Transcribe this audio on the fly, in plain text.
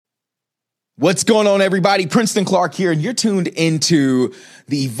What's going on, everybody? Princeton Clark here, and you're tuned into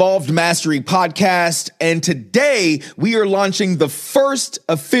the Evolved Mastery podcast. And today we are launching the first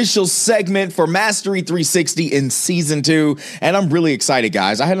official segment for Mastery 360 in season 2. And I'm really excited,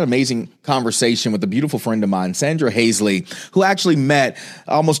 guys. I had an amazing conversation with a beautiful friend of mine, Sandra Hazley, who actually met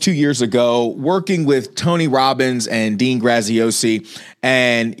almost 2 years ago working with Tony Robbins and Dean Graziosi.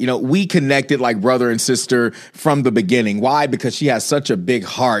 And, we connected like brother and sister from the beginning. Why? Because she has such a big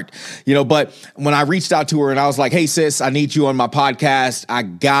heart, but when I reached out to her and I was like, hey, sis, I need you on my podcast. I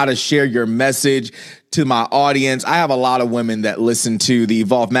gotta share your message to my audience. I have a lot of women that listen to the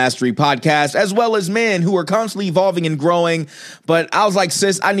Evolved Mastery podcast, as well as men who are constantly evolving and growing. But I was like,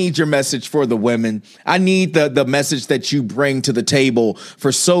 sis, I need your message for the women. I need the message that you bring to the table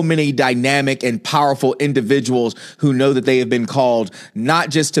for so many dynamic and powerful individuals who know that they have been called not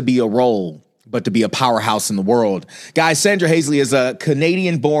just to be a role, but to be a powerhouse in the world. Guys, Sandra Hazley is a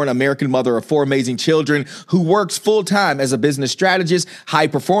Canadian-born American mother of 4 amazing children who works full-time as a business strategist,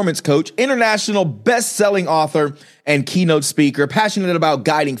 high-performance coach, international best-selling author, and keynote speaker, passionate about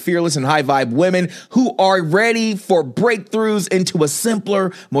guiding fearless and high-vibe women who are ready for breakthroughs into a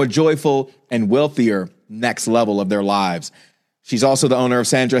simpler, more joyful, and wealthier next level of their lives. She's also the owner of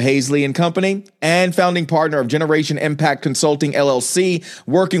Sandra Hazley and Company and founding partner of Generation Impact Consulting, LLC,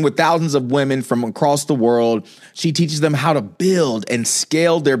 working with thousands of women from across the world. She teaches them how to build and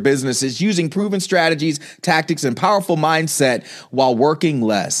scale their businesses using proven strategies, tactics, and powerful mindset while working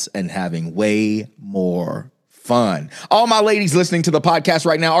less and having way more fun. All my ladies listening to the podcast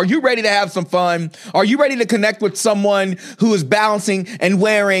right now, are you ready to have some fun? Are you ready to connect with someone who is balancing and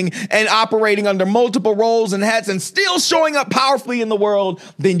wearing and operating under multiple roles and hats and still showing up powerfully in the world?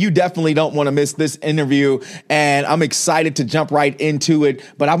 Then you definitely don't want to miss this interview. And I'm excited to jump right into it.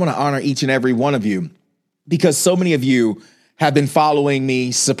 But I want to honor each and every one of you because so many of you have been following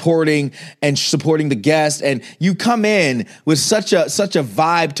me, supporting the guest. And you come in with such a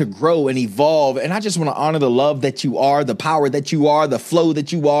vibe to grow and evolve. And I just want to honor the love that you are, the power that you are, the flow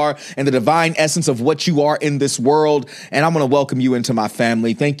that you are, and the divine essence of what you are in this world. And I'm going to welcome you into my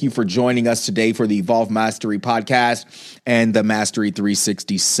family. Thank you for joining us today for the Evolved Mastery podcast and the Mastery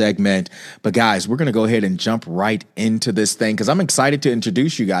 360 segment. But guys, we're going to go ahead and jump right into this thing because I'm excited to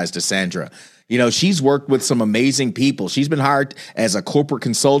introduce you guys to Sandra. She's worked with some amazing people. She's been hired as a corporate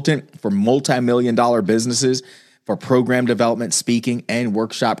consultant for multi-million-dollar businesses for program development, speaking, and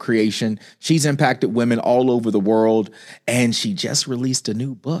workshop creation. She's impacted women all over the world, and she just released a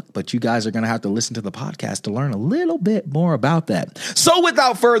new book. But you guys are going to have to listen to the podcast to learn a little bit more about that. So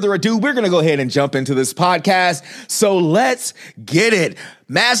without further ado, we're going to go ahead and jump into this podcast. So let's get it.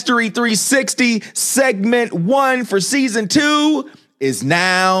 Mastery 360 segment 1 for season 2 is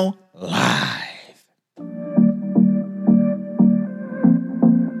now live.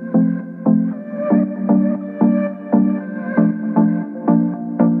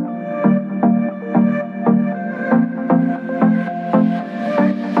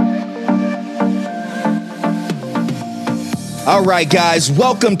 All right, guys,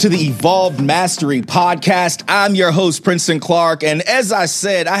 welcome to the Evolved Mastery podcast. I'm your host, Princeton Clark. And as I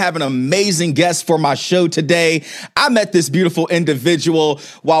said, I have an amazing guest for my show today. I met this beautiful individual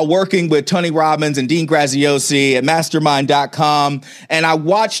while working with Tony Robbins and Dean Graziosi at mastermind.com. And I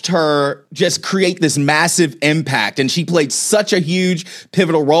watched her just create this massive impact. And she played such a huge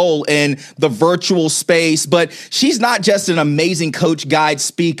pivotal role in the virtual space. But she's not just an amazing coach, guide,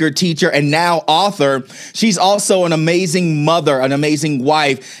 speaker, teacher, and now author. She's also an amazing mother, an amazing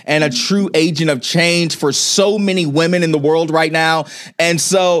wife, and a true agent of change for so many women in the world right now. And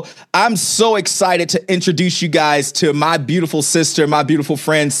so I'm so excited to introduce you guys to my beautiful sister, my beautiful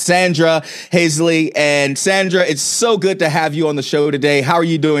friend, Sandra Hazley. And Sandra, it's so good to have you on the show today. How are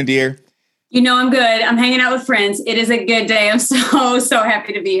you doing, dear? I'm good. I'm hanging out with friends. It is a good day. I'm so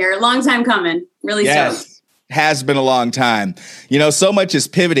happy to be here. Long time coming. Really stoked. Has been a long time. So much has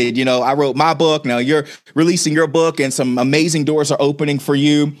pivoted. I wrote my book. Now you're releasing your book and some amazing doors are opening for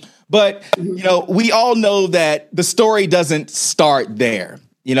you. But, we all know that the story doesn't start there.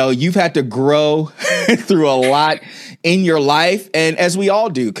 You've had to grow through a lot in your life. And as we all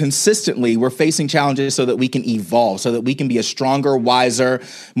do consistently, we're facing challenges so that we can evolve, so that we can be a stronger, wiser,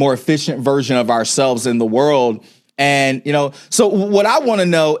 more efficient version of ourselves in the world. And, so what I want to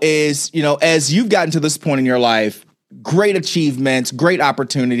know is, as you've gotten to this point in your life, great achievements, great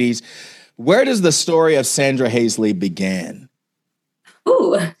opportunities, where does the story of Sandra Hazley begin?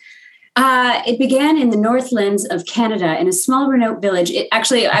 It began in the Northlands of Canada in a small remote village.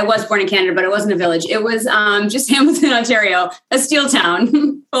 I was born in Canada, but it wasn't a village. It was just Hamilton, Ontario, a steel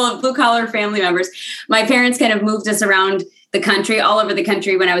town full of blue collar family members. My parents kind of moved us around the country, all over the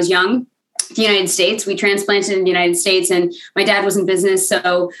country when I was young. the United States. We transplanted in the United States, and my dad was in business.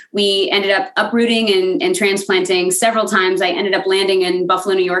 So we ended up uprooting and transplanting several times. I ended up landing in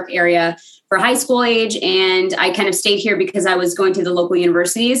Buffalo, New York area for high school age. And I kind of stayed here because I was going to the local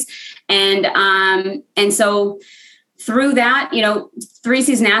universities. And so through that,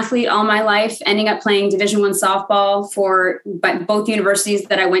 3-season athlete all my life, ending up playing Division I softball for both universities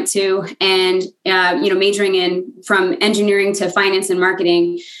that I went to, and, majoring in from engineering to finance and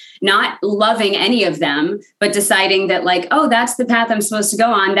marketing, not loving any of them, but deciding that that's the path I'm supposed to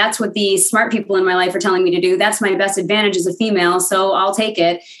go on. That's what the smart people in my life are telling me to do. That's my best advantage as a female. So I'll take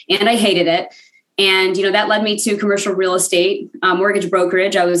it. And I hated it. And, that led me to commercial real estate, mortgage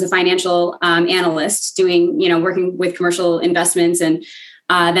brokerage. I was a financial analyst doing, working with commercial investments, and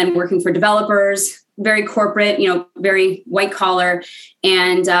then working for developers, very corporate, very white collar.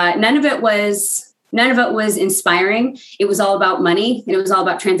 And none of it was inspiring. It was all about money, and it was all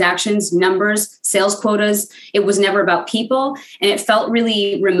about transactions, numbers, sales quotas. It was never about people. And it felt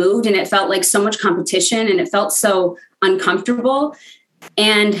really removed, and it felt like so much competition, and it felt so uncomfortable.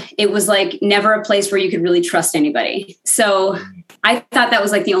 And it was like never a place where you could really trust anybody. So I thought that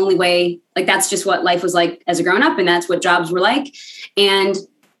was like the only way, that's just what life was like as a grown up. And that's what jobs were like. And,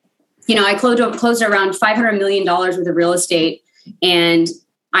 I closed around $500 million worth of real estate, and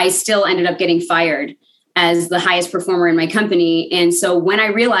I still ended up getting fired as the highest performer in my company. And so when I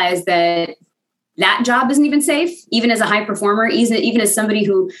realized that job isn't even safe, even as a high performer, even as somebody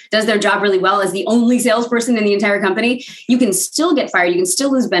who does their job really well, as the only salesperson in the entire company, you can still get fired. You can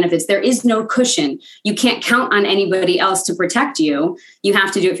still lose benefits. There is no cushion. You can't count on anybody else to protect you. You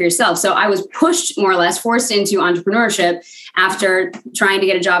have to do it for yourself. So I was pushed, more or less, forced into entrepreneurship after trying to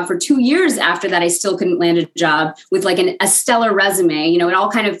get a job for 2 years. After that, I still couldn't land a job with a stellar resume. It all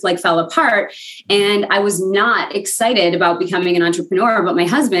kind of fell apart. And I was not excited about becoming an entrepreneur. But my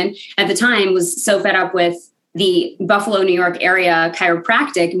husband at the time was so fed up with the Buffalo, New York area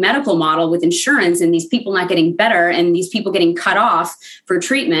chiropractic medical model with insurance, and these people not getting better, and these people getting cut off for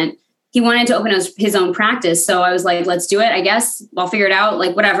treatment. He wanted to open his own practice. So I was like, let's do it. I guess I'll figure it out.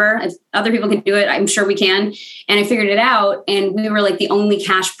 Whatever. If other people can do it, I'm sure we can. And I figured it out. And we were the only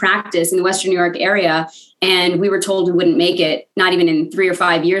cash practice in the Western New York area. And we were told we wouldn't make it, not even in 3 or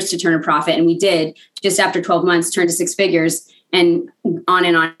 5 years, to turn a profit. And we did. Just after 12 months, turned to 6 figures, and on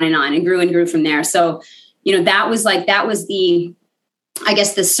and on and on, and grew from there. So, that was the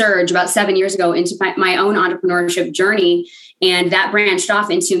surge about 7 years ago into my own entrepreneurship journey. And that branched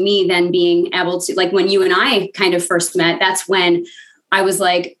off into me then being able to, when you and I kind of first met, that's when I was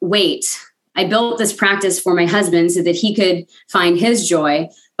like, wait, I built this practice for my husband so that he could find his joy.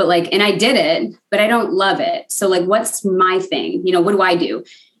 But and I did it, but I don't love it. So what's my thing? What do I do?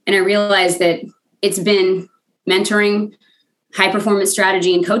 And I realized that it's been mentoring, high performance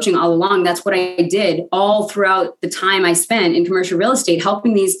strategy, and coaching all along. That's what I did all throughout the time I spent in commercial real estate,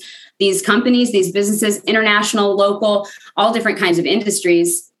 helping these companies, these businesses, international, local, all different kinds of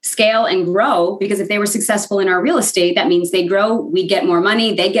industries, scale and grow. Because if they were successful in our real estate, that means they grow, we get more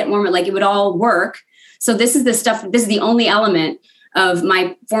money, they get more, it would all work. So this is the only element of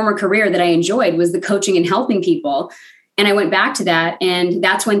my former career that I enjoyed, was the coaching and helping people. And I went back to that. And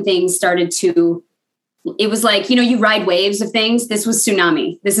that's when things started to, it was you ride waves of things. This was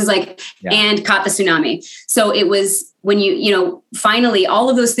tsunami. This is and caught the tsunami. So it was when you finally, all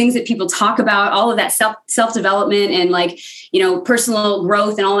of those things that people talk about, all of that self-development and personal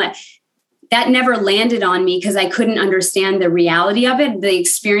growth and all that never landed on me because I couldn't understand the reality of it. The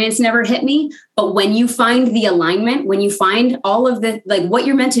experience never hit me. But when you find the alignment, when you find all of the, what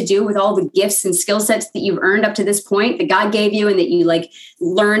you're meant to do with all the gifts and skill sets that you've earned up to this point, that God gave you and that you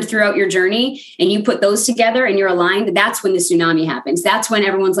learned throughout your journey, and you put those together and you're aligned, that's when the tsunami happens. That's when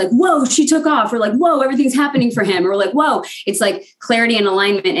everyone's like, whoa, she took off. Or whoa, everything's happening for him. Or whoa, it's clarity and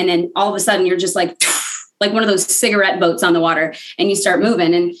alignment. And then all of a sudden you're just like one of those cigarette boats on the water, and you start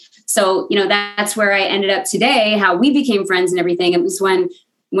moving. And so, that's where I ended up today, how we became friends and everything. It was when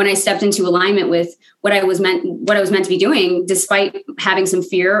I stepped into alignment with what I was meant to be doing, despite having some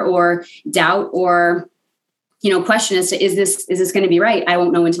fear or doubt or, question as to, is this going to be right? I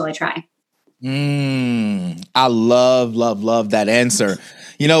won't know until I try. I love that answer,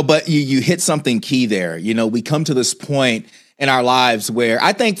 but you hit something key there. We come to this point in our lives where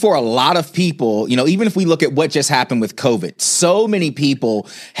I think for a lot of people, even if we look at what just happened with COVID, so many people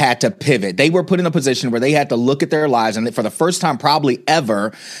had to pivot. They were put in a position where they had to look at their lives, and for the first time probably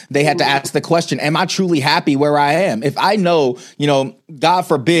ever, they had to ask the question, am I truly happy where I am? If I know, God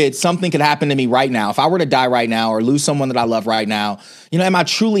forbid, something could happen to me right now. If I were to die right now or lose someone that I love right now, am I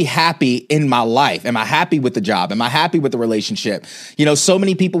truly happy in my life? Am I happy with the job? Am I happy with the relationship? So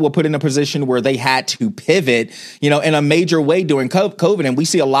many people were put in a position where they had to pivot, in a major way during COVID. And we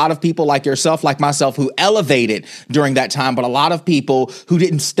see a lot of people like yourself, like myself, who elevated during that time, but a lot of people who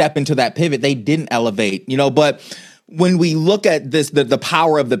didn't step into that pivot, they didn't elevate, but when we look at this, the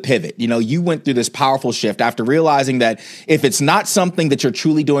power of the pivot, you went through this powerful shift after realizing that if it's not something that you're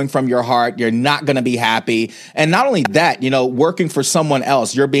truly doing from your heart, you're not going to be happy. And not only that, working for someone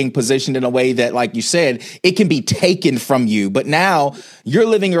else, you're being positioned in a way that, like you said, it can be taken from you. But now you're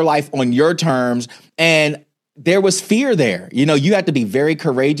living your life on your terms, and there was fear there. You had to be very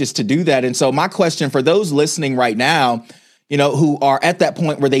courageous to do that. And so my question for those listening right now, who are at that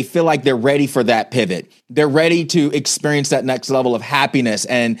point where they feel like they're ready for that pivot. They're ready to experience that next level of happiness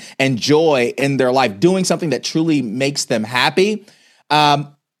and joy in their life, doing something that truly makes them happy.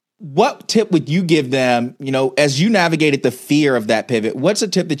 What tip would you give them, as you navigated the fear of that pivot? What's a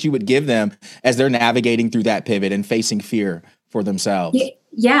tip that you would give them as they're navigating through that pivot and facing fear for themselves?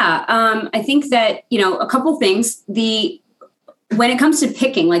 Yeah. I think that, a couple things. When it comes to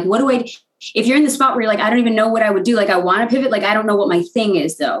picking, like, if you're in the spot where you're like, I don't even know what I would do. Like, I want to pivot. Like, I don't know what my thing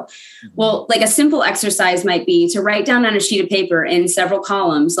is though. Well, like a simple exercise might be to write down on a sheet of paper in several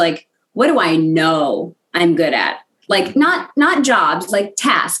columns, like, what do I know I'm good at? Like not jobs, like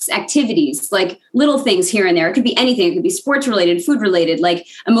tasks, activities, like little things here and there. It could be anything. It could be sports related, food related, like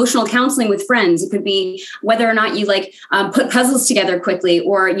emotional counseling with friends. It could be whether or not you put puzzles together quickly,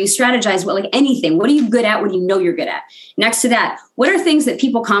 or you strategize, like anything. What are you good at? What do you know you're good at? Next to that, what are things that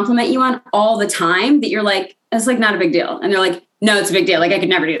people compliment you on all the time that you're like, it's like not a big deal. And they're like, no, it's a big deal. Like, I could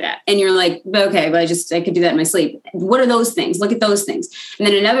never do that. And you're like, okay, but I could do that in my sleep. What are those things? Look at those things. And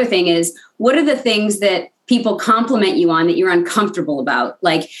then another thing is, what are the things that people compliment you on that you're uncomfortable about?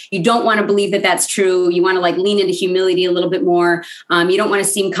 Like, you don't want to believe that that's true. You want to lean into humility a little bit more. You don't want to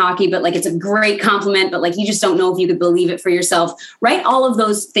seem cocky, but it's a great compliment, but you just don't know if you could believe it for yourself. Write all of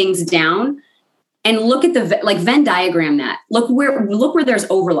those things down and look at the Venn diagram that. Look where there's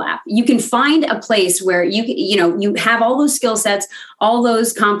overlap. You can find a place where you have all those skill sets, all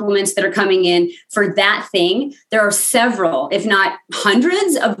those compliments that are coming in for that thing. There are several, if not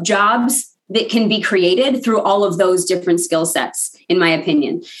hundreds, of jobs that can be created through all of those different skill sets, in my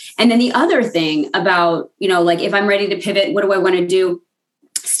opinion. And then the other thing about, if I'm ready to pivot, what do I want to do?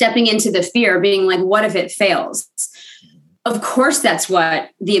 Stepping into the fear, being like, what if it fails? Of course, that's what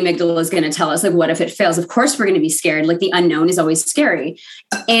the amygdala is going to tell us. Like, what if it fails? Of course, we're going to be scared. Like, the unknown is always scary.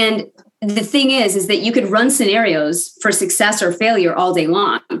 And the thing is that you could run scenarios for success or failure all day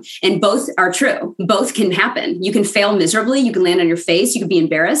long. And both are true. Both can happen. You can fail miserably. You can land on your face. You could be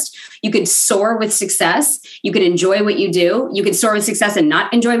embarrassed. You could soar with success. You could enjoy what you do. You could soar with success and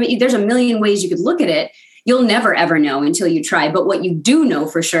not enjoy what you do. There's a million ways you could look at it. You'll never, ever know until you try. But what you do know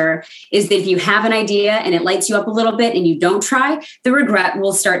for sure is that if you have an idea and it lights you up a little bit and you don't try, the regret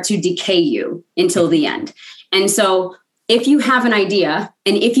will start to decay you until the end. And so if you have an idea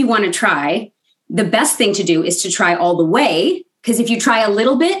and if you want to try, the best thing to do is to try all the way. Because if you try a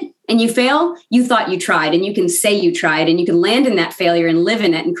little bit and you fail, you thought you tried, and you can say you tried, and you can land in that failure and live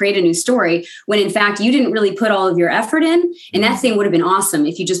in it and create a new story when in fact you didn't really put all of your effort in. And that thing would have been awesome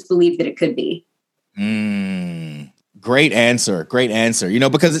if you just believed that it could be. Great answer. Great answer.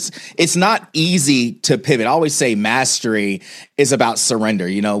 Because it's not easy to pivot. I always say mastery is about surrender.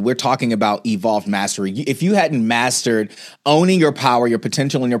 We're talking about evolved mastery. If you hadn't mastered owning your power, your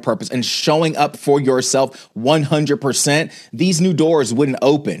potential, and your purpose, and showing up for yourself 100%, these new doors wouldn't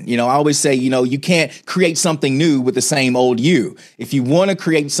open. I always say, you can't create something new with the same old you. If you want to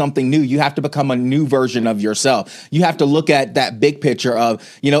create something new, you have to become a new version of yourself. You have to look at that big picture of,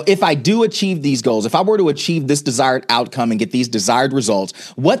 if I do achieve these goals, if I were to achieve this desired outcome and get these desired results,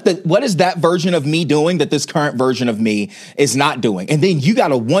 what is that version of me doing that this current version of me is not doing? And then you got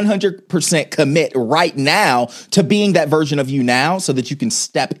to 100% commit right now to being that version of you now, so that you can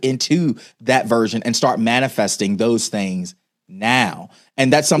step into that version and start manifesting those things now.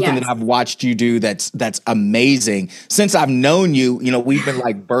 And that's something that I've watched you do that's amazing. Since I've known you, we've been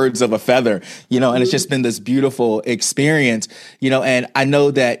like birds of a feather, and it's just been this beautiful experience, and I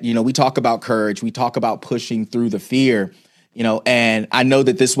know that, we talk about courage, we talk about pushing through the fear, and I know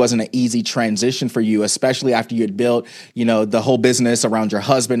that this wasn't an easy transition for you, especially after you had built, the whole business around your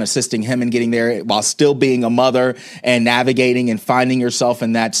husband, assisting him in getting there while still being a mother and navigating and finding yourself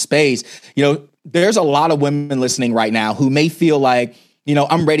in that space. There's a lot of women listening right now who may feel like,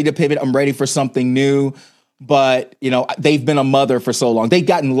 I'm ready to pivot. I'm ready for something new. But, they've been a mother for so long. They've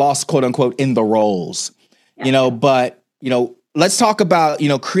gotten lost, quote unquote, in the roles, but, let's talk about,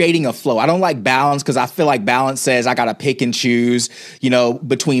 creating a flow. I don't like balance because I feel like balance says I got to pick and choose,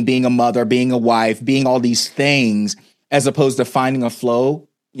 between being a mother, being a wife, being all these things, as opposed to finding a flow,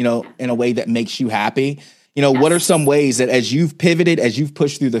 in a way that makes you happy. What are some ways that as you've pivoted, as you've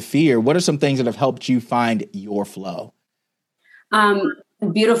pushed through the fear, what are some things that have helped you find your flow?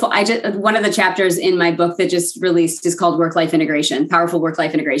 Beautiful. One of the chapters in my book that just released is called Work-Life Integration, Powerful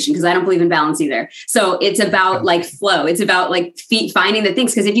Work-Life Integration, because I don't believe in balance either. So it's about like flow. It's about like finding the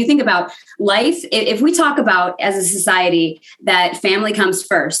things. Because if you think about life, if we talk about as a society that family comes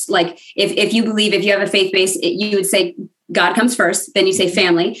first, like if you believe, if you have a faith base, you would say God comes first, then you say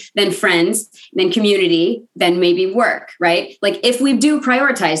family, then friends, then community, then maybe work, right? Like if we do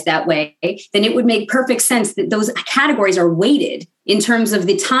prioritize that way, then it would make perfect sense that those categories are weighted in terms of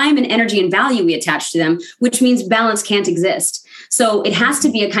the time and energy and value we attach to them, which means balance can't exist. So it has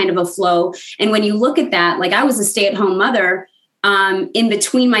to be a kind of a flow. And when you look at that, like I was a stay-at-home mother in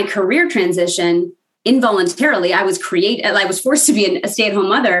between my career transition. Involuntarily, I was forced to be a stay-at-home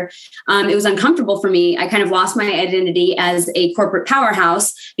mother. It was uncomfortable for me. I kind of lost my identity as a corporate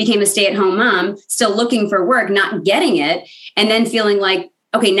powerhouse, became a stay-at-home mom, still looking for work, not getting it, and then feeling like,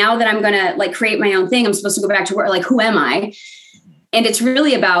 okay, now that I'm going to like create my own thing, I'm supposed to go back to work. Like, who am I? And it's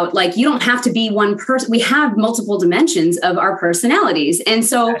really about like, you don't have to be one person. We have multiple dimensions of our personalities. And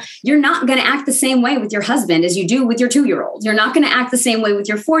so you're not going to act the same way with your husband as you do with your 2-year-old. You're not going to act the same way with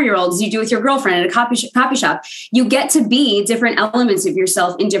your 4-year-old as you do with your girlfriend at a coffee shop. You get to be different elements of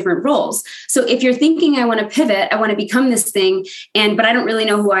yourself in different roles. So if you're thinking, I want to pivot, I want to become this thing, but I don't really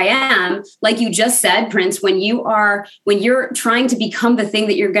know who I am. Like you just said, Prince, when you're trying to become the thing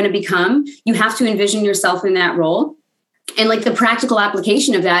that you're going to become, you have to envision yourself in that role. And like the practical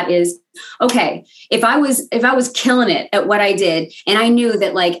application of that is, okay, if I was killing it at what I did, and I knew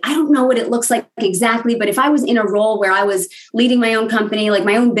that like, I don't know what it looks like exactly, but if I was in a role where I was leading my own company, like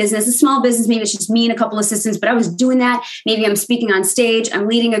my own business, a small business, maybe it's just me and a couple assistants, but I was doing that. Maybe I'm speaking on stage, I'm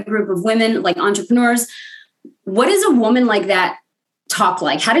leading a group of women, like entrepreneurs. What does a woman like that talk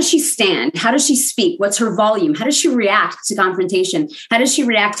like? How does she stand? How does she speak? What's her volume? How does she react to confrontation? How does she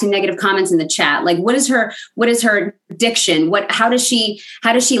react to negative comments in the chat? Like, what is her diction? How does she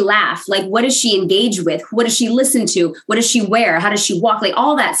laugh? Like, what does she engage with? What does she listen to? What does she wear? How does she walk? Like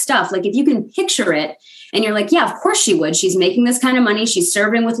all that stuff. Like if you can picture it and you're like, yeah, of course she would. She's making this kind of money. She's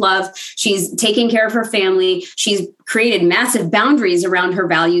serving with love. She's taking care of her family. She's created massive boundaries around her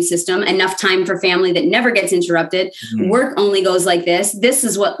value system, enough time for family that never gets interrupted. Mm-hmm. Work only goes like this. This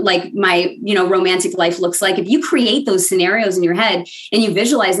is what like my, romantic life looks like. If you create those scenarios in your head and you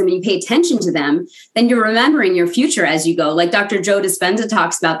visualize them and you pay attention to them, then you're remembering your future as you go. Like Dr. Joe Dispenza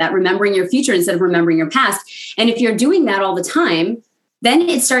talks about that, remembering your future instead of remembering your past. And if you're doing that all the time, then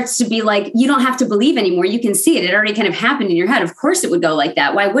it starts to be like, you don't have to believe anymore. You can see it. It already kind of happened in your head. Of course it would go like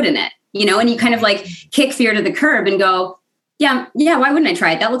that. Why wouldn't it? And you kind of like kick fear to the curb and go, yeah, why wouldn't I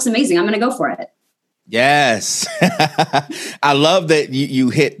try it? That looks amazing. I'm going to go for it. Yes. I love that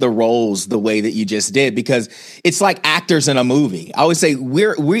you hit the roles the way that you just did, because it's like actors in a movie. I always say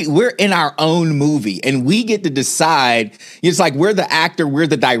we're in our own movie and we get to decide. It's like we're the actor, we're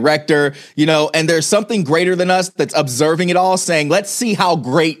the director, and there's something greater than us that's observing it all, saying, let's see how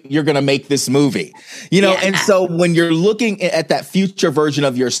great you're going to make this movie. Yeah. And so when you're looking at that future version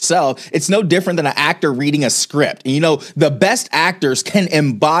of yourself, it's no different than an actor reading a script. And, the best actors can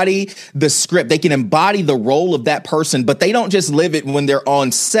embody the script. They can embody the role of that person, but they don't just live it when they're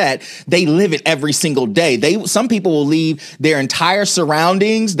on set. They live it every single day. Some people will leave their entire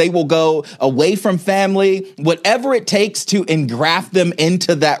surroundings. They will go away from family, whatever it takes to engraft them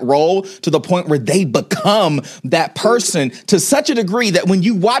into that role to the point where they become that person to such a degree that when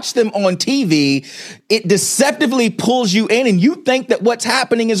you watch them on TV, it deceptively pulls you in and you think that what's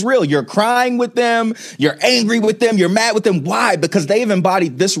happening is real. You're crying with them. You're angry with them. You're mad with them. Why? Because they've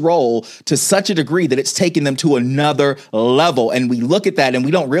embodied this role to such a degree that it's taken them to another level. And we look at that and we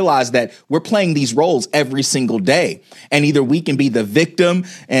don't realize that we're playing these roles every single day. And either we can be the victim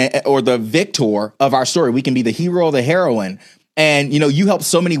or the victor of our story. We can be the hero or the heroine. And, you help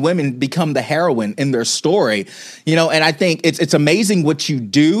so many women become the heroine in their story, and I think it's amazing what you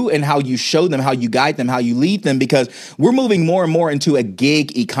do and how you show them, how you guide them, how you lead them, because we're moving more and more into a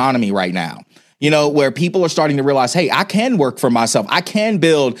gig economy right now. Where people are starting to realize, hey, I can work for myself. I can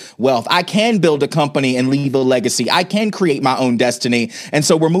build wealth. I can build a company and leave a legacy. I can create my own destiny. And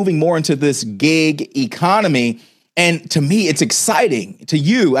so we're moving more into this gig economy. And to me, it's exciting. To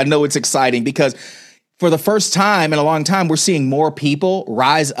you, I know it's exciting because for the first time in a long time, we're seeing more people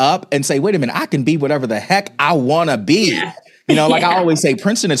rise up and say, wait a minute, I can be whatever the heck I want to be. Like I always say,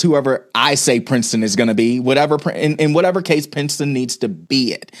 Princeton is whoever I say Princeton is going to be, in whatever case Princeton needs to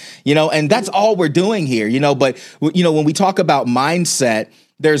be it, and that's all we're doing here, but when we talk about mindset,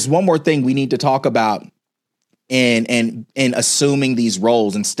 there's one more thing we need to talk about in assuming these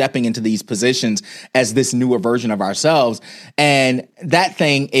roles and stepping into these positions as this newer version of ourselves. And that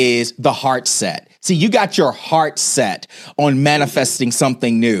thing is the heart set. See, you got your heart set on manifesting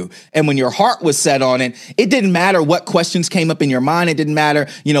something new. And when your heart was set on it, it didn't matter what questions came up in your mind. It didn't matter,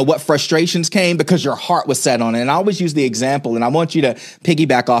 what frustrations came, because your heart was set on it. And I always use the example, and I want you to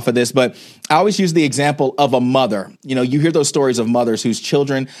piggyback off of this, but I always use the example of a mother. You hear those stories of mothers whose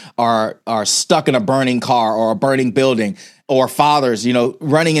children are stuck in a burning car or a burning building, or fathers,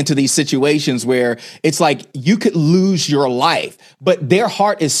 running into these situations where it's like you could lose your life, but their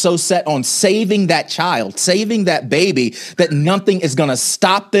heart is so set on saving that child, saving that baby, that nothing is going to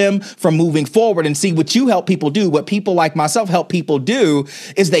stop them from moving forward. And see, what you help people do, what people like myself help people do,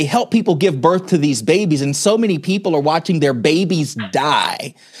 is they help people give birth to these babies. And so many people are watching their babies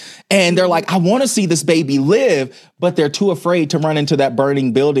die. And they're like, I want to see this baby live, but they're too afraid to run into that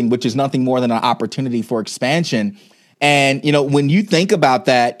burning building, which is nothing more than an opportunity for expansion. And, when you think about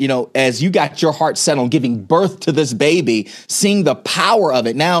that, as you got your heart set on giving birth to this baby, seeing the power of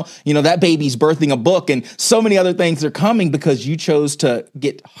it now, that baby's birthing a book, and so many other things are coming because you chose to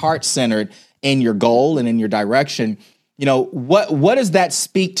get heart centered in your goal and in your direction. What does that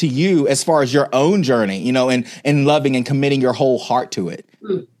speak to you as far as your own journey, and loving and committing your whole heart to it?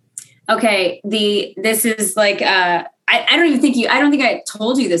 Okay. This is like, I don't think I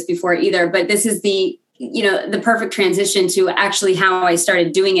told you this before either, but this is the perfect transition to actually how I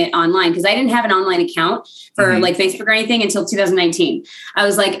started doing it online. Because I didn't have an online account for like Facebook or anything until 2019. I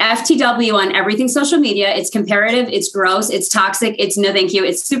was like FTW on everything social media. It's comparative. It's gross. It's toxic. It's no, thank you.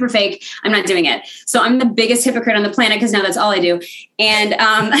 It's super fake. I'm not doing it. So I'm the biggest hypocrite on the planet because now that's all I do. And,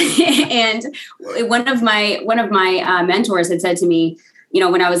 and one of my mentors had said to me,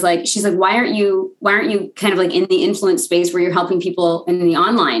 when I was like, she's like, why aren't you kind of like in the influence space where you're helping people in the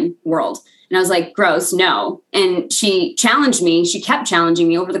online world? And I was like, gross, no. And she challenged me. She kept challenging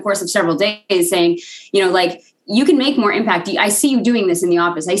me over the course of several days saying, like, you can make more impact. I see you doing this in the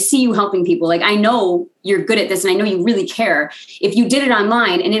office. I see you helping people. Like, I know you're good at this and I know you really care. If you did it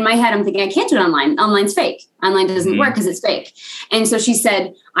online, and in my head, I'm thinking, I can't do it online. Online's fake. Online doesn't work because it's fake. And so she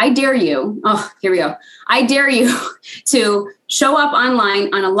said, I dare you. Oh, here we go. I dare you to show up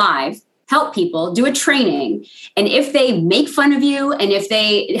online on a live, help people, do a training. And if they make fun of you, and if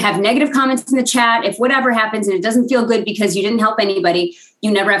they have negative comments in the chat, if whatever happens and it doesn't feel good because you didn't help anybody, you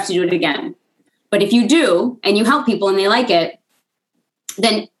never have to do it again. But if you do, and you help people and they like it,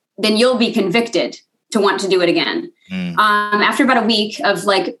 then you'll be convicted to want to do it again. After about a week of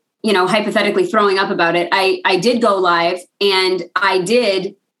like, hypothetically throwing up about it, I did go live and I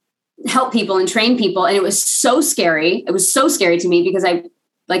did help people and train people. And it was so scary. It was so scary to me because I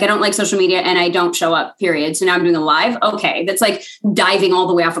don't like social media and I don't show up, period. So now I'm doing a live. Okay. That's like diving all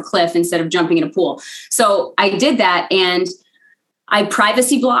the way off a cliff instead of jumping in a pool. So I did that, and I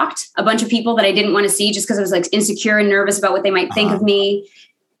privacy blocked a bunch of people that I didn't want to see just because I was like insecure and nervous about what they might think of me.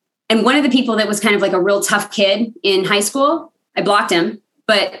 And one of the people that was kind of like a real tough kid in high school, I blocked him,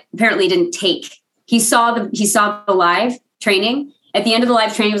 but apparently didn't take. He saw the live training. At the end of the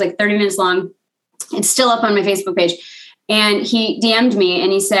live training, it was like 30 minutes long. It's still up on my Facebook page. And he DM'd me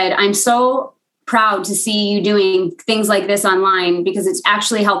and he said, I'm so proud to see you doing things like this online because it's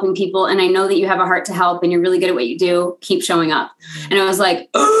actually helping people. And I know that you have a heart to help and you're really good at what you do. Keep showing up. And I was like,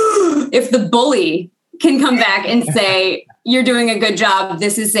 if the bully can come back and say, you're doing a good job,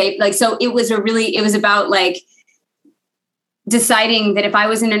 this is safe. Like, so it was about like deciding that if I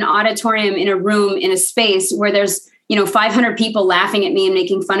was in an auditorium, in a room, in a space where there's 500 people laughing at me and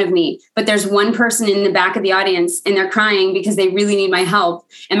making fun of me, but there's one person in the back of the audience and they're crying because they really need my help.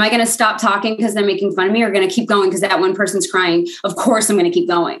 Am I going to stop talking because they're making fun of me, or going to keep going because that one person's crying? Of course I'm going to keep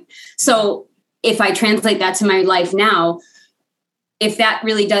going. So if I translate that to my life now, if that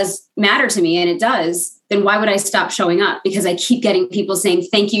really does matter to me, and it does, then why would I stop showing up? Because I keep getting people saying,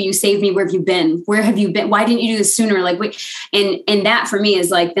 thank you. You saved me. Where have you been? Where have you been? Why didn't you do this sooner? Like, wait. And that for me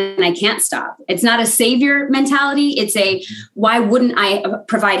is like, then I can't stop. It's not a savior mentality. It's a, why wouldn't I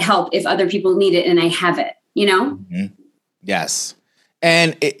provide help if other people need it and I have it, Mm-hmm. Yes.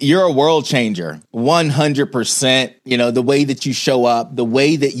 And you're a world changer, 100%. The way that you show up, the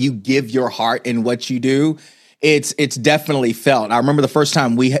way that you give your heart in what you do, it's definitely felt. I remember the first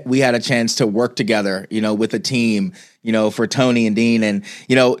time we had a chance to work together, with a team, for Tony and Dean, and,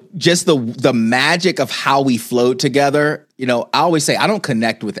 just the magic of how we flowed together, I always say I don't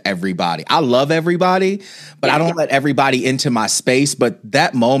connect with everybody. I love everybody, but I don't let everybody into my space. But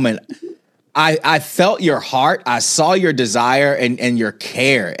that moment, I felt your heart. I saw your desire and your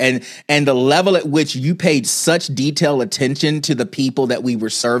care and the level at which you paid such detailed attention to the people that we were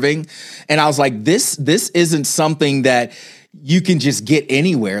serving. And I was like, this isn't something that you can just get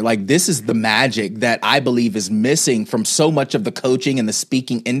anywhere. Like, this is the magic that I believe is missing from so much of the coaching and the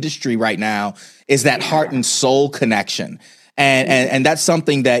speaking industry right now, is that heart and soul connection. And that's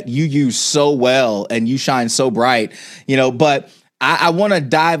something that you use so well and you shine so bright, but I want to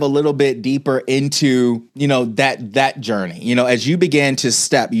dive a little bit deeper into, that journey, as you began to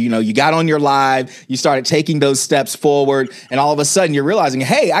step, you got on your live, you started taking those steps forward, and all of a sudden you're realizing,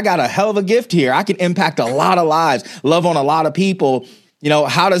 hey, I got a hell of a gift here. I can impact a lot of lives, love on a lot of people.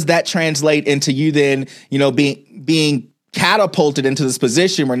 How does that translate into you then, being catapulted into this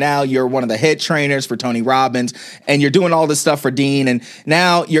position where now you're one of the head trainers for Tony Robbins and you're doing all this stuff for Dean, and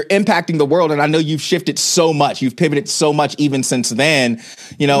now you're impacting the world. And I know you've shifted so much, you've pivoted so much even since then.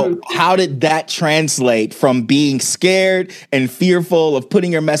 How did that translate from being scared and fearful of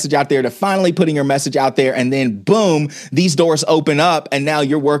putting your message out there to finally putting your message out there, and then boom, these doors open up and now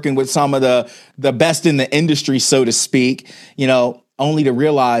you're working with some of the best in the industry, so to speak, only to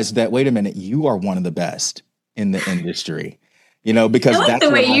realize that, wait a minute, you are one of the best in the industry, because I like that's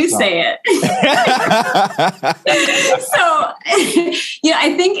the way you say it. So,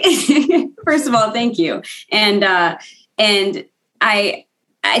 I think, first of all, thank you. And I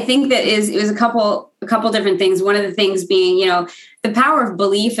think that it was a couple different things. One of the things being, the power of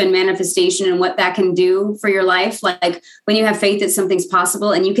belief and manifestation and what that can do for your life. Like when you have faith that something's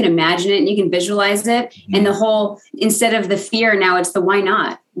possible and you can imagine it and you can visualize it, and the whole, instead of the fear, now it's the why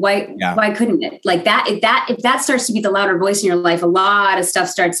not? Why couldn't it? Like that, if that starts to be the louder voice in your life, a lot of stuff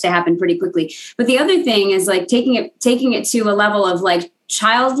starts to happen pretty quickly. But the other thing is like taking it to a level of like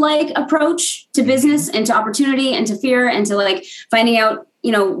childlike approach to business and to opportunity and to fear and to like finding out,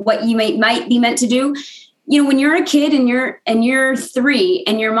 what you might be meant to do. When you're a kid and you're 3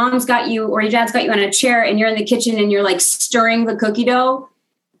 and your mom's got you or your dad's got you on a chair and you're in the kitchen and you're like stirring the cookie dough,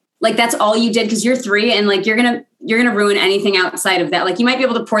 like that's all you did because you're 3, and like you're gonna ruin anything outside of that. Like you might be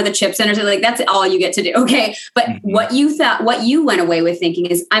able to pour the chips in or something, like that's all you get to do. Okay. But what you went away with thinking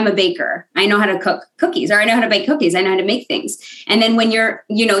is, I'm a baker. I know how to cook cookies, or I know how to bake cookies. I know how to make things. And then when you're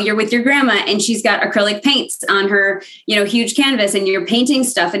with your grandma and she's got acrylic paints on her, huge canvas, and you're painting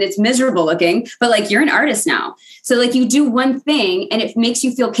stuff and it's miserable looking, but like you're an artist now. So like you do one thing and it makes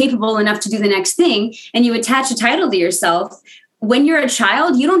you feel capable enough to do the next thing, and you attach a title to yourself. When you're a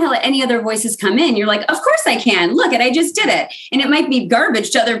child, you don't let any other voices come in. You're like, of course I can. Look, I just did it. And it might be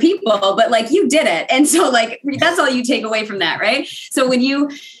garbage to other people, but like you did it. And so like, that's all you take away from that. Right. So when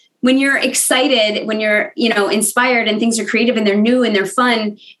you're excited, when you're, inspired and things are creative and they're new and they're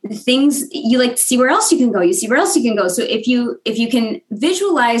fun, things you like see where else you can go. You see where else you can go. So if you can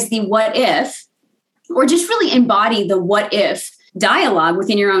visualize the what if, or just really embody the what if dialogue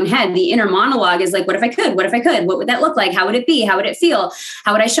within your own head, the inner monologue is like, what if I could? What if I could? What would that look like? How would it be? How would it feel?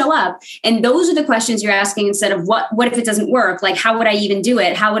 How would I show up? And those are the questions you're asking instead of what if it doesn't work? Like, how would I even do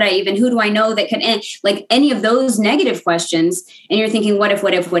it? Who do I know that can end? Like any of those negative questions. And you're thinking, what if,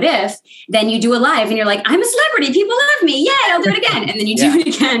 then you do a live and you're like, I'm a celebrity. People love me. Yeah, I'll do it again. And then you do it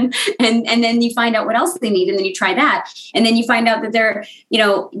again. And then you find out what else they need. And then you try that. And then you find out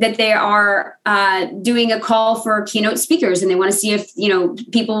that they are doing a call for keynote speakers and they want to see if,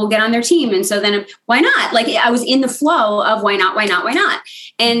 people will get on their team. And so then why not? Like I was in the flow of why not?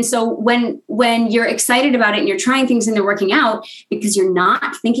 And so when you're excited about it and you're trying things and they're working out, because you're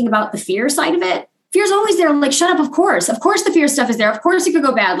not thinking about the fear side of it, fear's always there. Like, shut up. Of course the fear stuff is there. Of course it could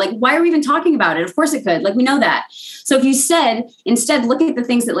go bad. Like, why are we even talking about it? Of course it could. Like, we know that. So if you instead look at the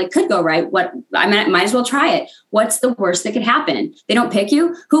things that like could go right, I might as well try it. What's the worst that could happen? They don't pick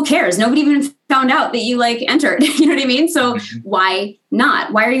you. Who cares? Nobody even found out that you like entered. You know what I mean? So why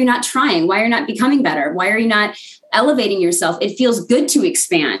not? Why are you not trying? Why are you not becoming better? Why are you not elevating yourself? It feels good to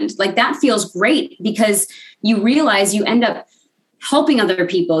expand. Like that feels great because you realize you end up helping other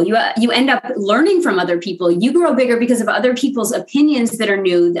people. You end up learning from other people. You grow bigger because of other people's opinions that are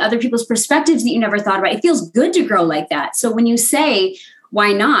new, other people's perspectives that you never thought about. It feels good to grow like that. So when you say,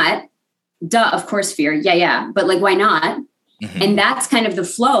 why not? Duh, of course, fear. Yeah. But like, why not? Mm-hmm. And that's kind of the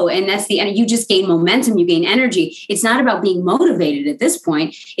flow. And that's you just gain momentum, you gain energy. It's not about being motivated at this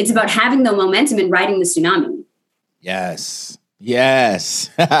point. It's about having the momentum and riding the tsunami. Yes.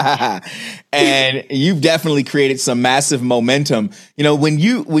 And you've definitely created some massive momentum. When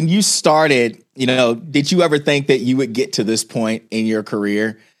you started, did you ever think that you would get to this point in your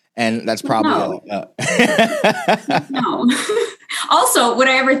career? And that's No. probably No. Also, would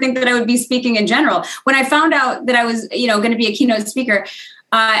I ever think that I would be speaking in general? When I found out that I was, going to be a keynote speaker,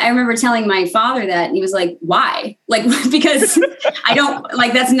 I remember telling my father that, and he was like, why? Like, because I don't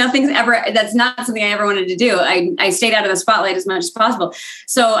like, that's not something I ever wanted to do. I stayed out of the spotlight as much as possible.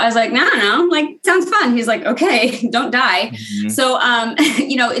 So I was like, no, like, sounds fun. He's like, okay, don't die. Mm-hmm. So,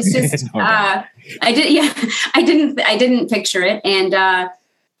 it's just, I didn't picture it. And,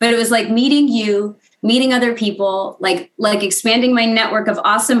 but it was like meeting other people, like expanding my network of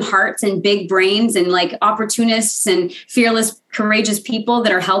awesome hearts and big brains and like opportunists and fearless, courageous people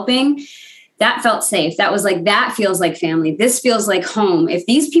that are helping. That felt safe. That was like, that feels like family. This feels like home. If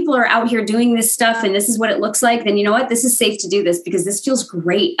these people are out here doing this stuff and this is what it looks like, then you know what? This is safe to do this because this feels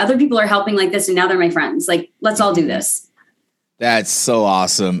great. Other people are helping like this and now they're my friends. Like, let's all do this. That's so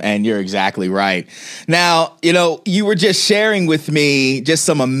awesome. And you're exactly right. Now, you were just sharing with me just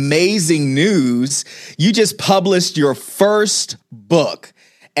some amazing news. You just published your first book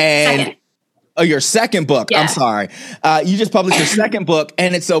and your second book. Yeah. I'm sorry. You just published your second book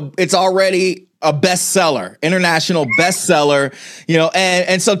and it's already a bestseller, international bestseller,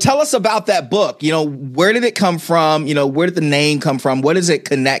 and so tell us about that book. Where did it come from? Where did the name come from? What does it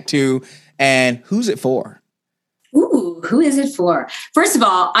connect to and who's it for? Ooh, who is it for? First of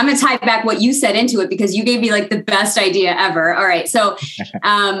all, I'm going to tie back what you said into it because you gave me like the best idea ever. All right. So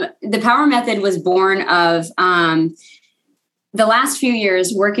the Power Method was born of the last few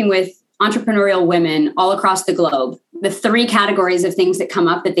years working with entrepreneurial women all across the globe. The 3 categories of things that come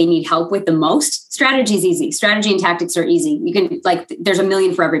up that they need help with the most. Strategy is easy. Strategy and tactics are easy. You can there's a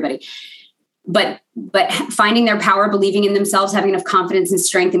million for everybody. But finding their power, believing in themselves, having enough confidence and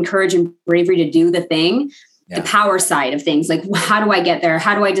strength and courage and bravery to do the thing. Yeah. The power side of things, like how do I get there?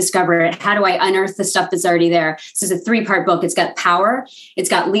 How do I discover it? How do I unearth the stuff that's already there? This is a 3-part book. It's got power. It's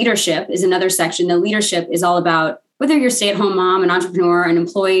got leadership is another section. The leadership is all about whether you're a stay-at-home mom, an entrepreneur, an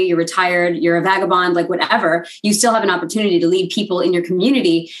employee, you're retired, you're a vagabond, like whatever, you still have an opportunity to lead people in your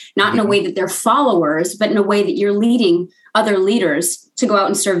community, not in a way that they're followers, but in a way that you're leading other leaders to go out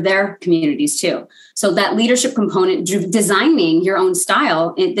and serve their communities too. So that leadership component, designing your own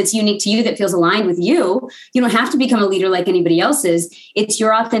style that's unique to you, that feels aligned with you. You don't have to become a leader like anybody else is. It's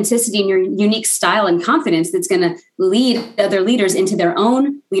your authenticity and your unique style and confidence that's going to lead other leaders into their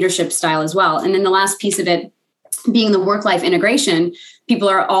own leadership style as well. And then the last piece of it being the work-life integration. People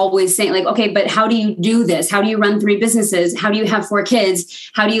are always saying like, okay, but how do you do this? How do you run 3 businesses? How do you have 4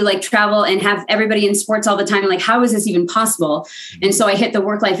 kids? How do you travel and have everybody in sports all the time? Like, how is this even possible? And so I hit the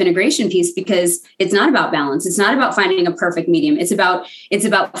work-life integration piece because it's not about balance. It's not about finding a perfect medium. It's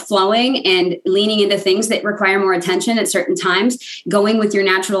about flowing and leaning into things that require more attention at certain times, going with your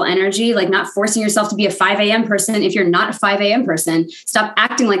natural energy, like not forcing yourself to be a 5 a.m. person. If you're not a 5 a.m. person, stop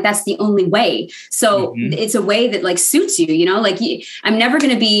acting like that's the only way. So it's a way that suits you, I'm never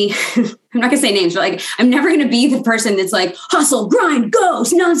going to be, I'm not going to say names, but I'm never going to be the person that's hustle, grind, go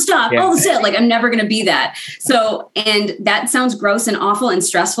nonstop, all the shit. I'm never going to be that. So, and that sounds gross and awful and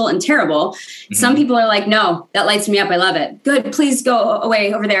stressful and terrible. Some people are like, no, that lights me up. I love it. Good. Please go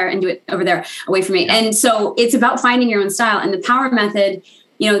away over there and do it over there away from me. Yeah. And so it's about finding your own style. And the Power Method,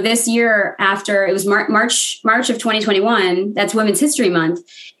 this year after it was March of 2021, that's Women's History Month.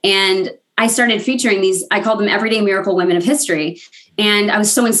 And I started featuring these, I call them everyday miracle women of history. And I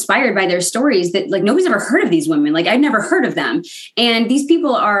was so inspired by their stories that nobody's ever heard of these women. I'd never heard of them. And these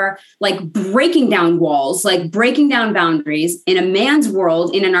people are breaking down walls, breaking down boundaries in a man's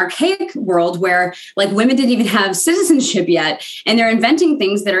world, in an archaic world where women didn't even have citizenship yet. And they're inventing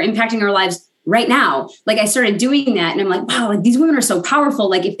things that are impacting our lives right now. I started doing that and I'm like, wow, these women are so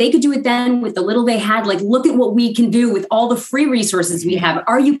powerful. If they could do it then with the little they had, look at what we can do with all the free resources we have.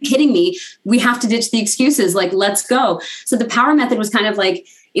 Are you kidding me? We have to ditch the excuses. Let's go. So the Power Method was kind of like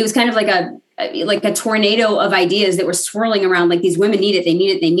a tornado of ideas that were swirling around. These women need it. They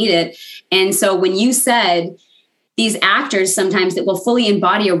need it. They need it. And so when you said these actors sometimes that will fully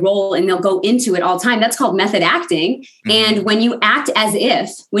embody a role and they'll go into it all the time. That's called method acting. And when you act as if,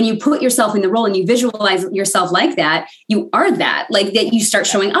 when you put yourself in the role and you visualize yourself like that, you are that, that you start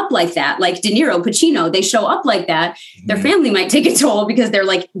showing up like that, like De Niro, Pacino, they show up like that. Their family might take a toll because they're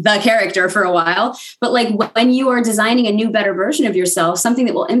the character for a while. But when you are designing a new, better version of yourself, something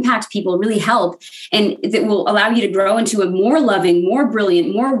that will impact people, really help, and that will allow you to grow into a more loving, more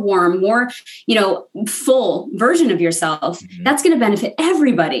brilliant, more warm, more, full version of yourself, that's going to benefit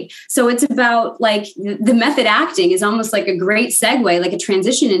everybody. So it's about the method acting is almost like a great segue, like a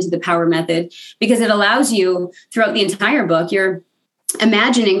transition into the Power Method, because it allows you throughout the entire book, you're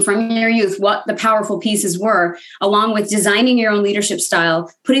imagining from your youth what the powerful pieces were, along with designing your own leadership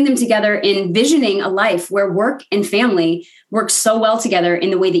style, putting them together, envisioning a life where work and family work so well together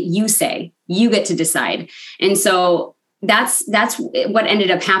in the way that you say, you get to decide. And so that's what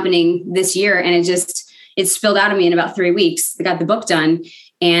ended up happening this year. And it spilled out of me in about 3 weeks. I got the book done.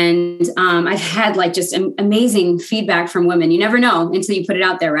 And I've had like just amazing feedback from women. You never know until you put it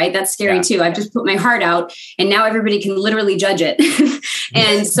out there, right? That's scary too. I've just put my heart out and now everybody can literally judge it.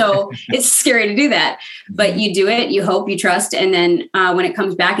 And so it's scary to do that, but you do it, you hope, you trust. And then when it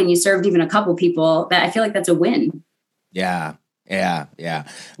comes back and you served even a couple people, that I feel like that's a win. Yeah. Yeah.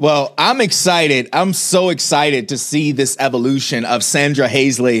 Well, I'm excited. I'm so excited to see this evolution of Sandra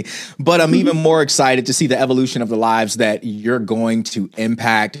Hazley, but I'm even more excited to see the evolution of the lives that you're going to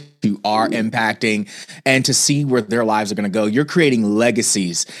impact, you are impacting, and to see where their lives are going to go. You're creating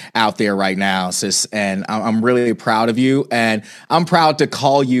legacies out there right now, sis, and I'm really proud of you. And I'm proud to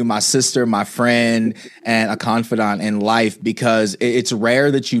call you my sister, my friend, and a confidant in life, because it's rare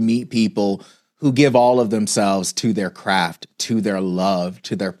that you meet people who give all of themselves to their craft, to their love,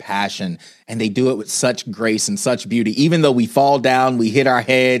 to their passion. And they do it with such grace and such beauty. Even though we fall down, we hit our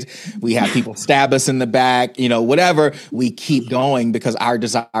head, we have people stab us in the back, whatever, we keep going because our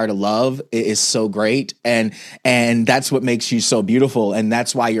desire to love is so great. And that's what makes you so beautiful. And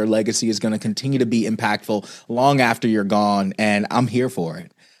that's why your legacy is going to continue to be impactful long after you're gone. And I'm here for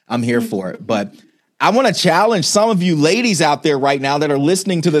it. But I want to challenge some of you ladies out there right now that are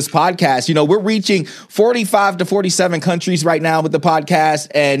listening to this podcast. We're reaching 45 to 47 countries right now with the podcast,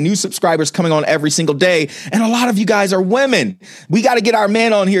 and new subscribers coming on every single day. And a lot of you guys are women. We got to get our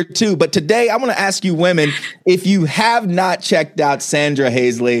men on here too. But today I want to ask you women, if you have not checked out Sandra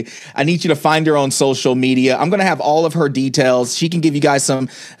Hazley, I need you to find her on social media. I'm going to have all of her details. She can give you guys some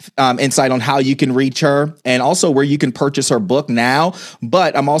insight on how you can reach her and also where you can purchase her book now.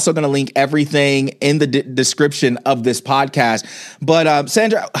 But I'm also going to link everything in the description of this podcast. But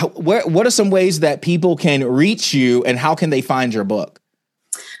Sandra, what are some ways that people can reach you, and how can they find your book?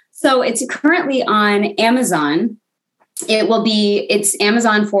 So it's currently on Amazon. It's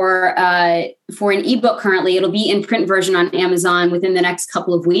Amazon for an ebook currently. It'll be in print version on Amazon within the next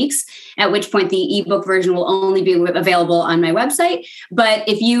couple of weeks, at which point the ebook version will only be available on my website. But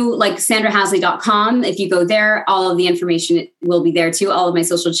if you like sandrahazley.com, if you go there, all of the information will be there too, all of my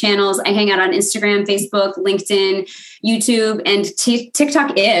social channels. I hang out on Instagram, Facebook, LinkedIn, YouTube, and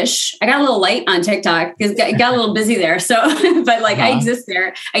TikTok-ish. I got a little light on TikTok because I got a little busy there. So, but like I exist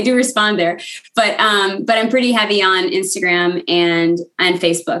there. I do respond there. But I'm pretty heavy on Instagram and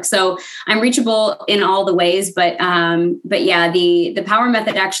Facebook. So I'm reachable in all the ways. But yeah, the power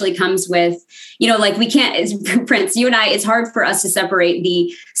method actually comes with, like we can't, Prince, you and I, it's hard for us to separate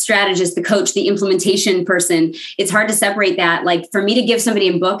the strategist, the coach, the implementation person. It's hard to separate that. Like for me to give somebody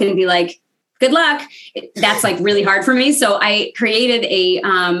a book and be like, good luck. That's like really hard for me. So I created a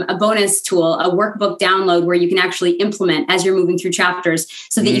bonus tool, a workbook download where you can actually implement as you're moving through chapters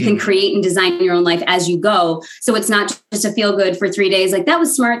so that you can create and design your own life as you go. So it's not just a feel good for 3 days. Like that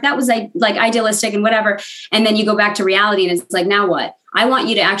was smart. That was like idealistic and whatever. And then you go back to reality and it's like, now what? I want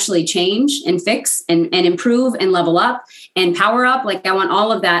you to actually change and fix and improve and level up and power up. Like I want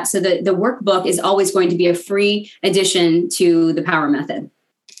all of that. So the workbook is always going to be a free addition to the Power Method.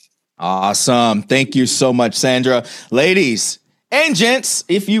 Awesome. Thank you so much, Sandra. Ladies and gents,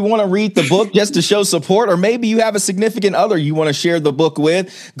 if you want to read the book just to show support, or maybe you have a significant other you want to share the book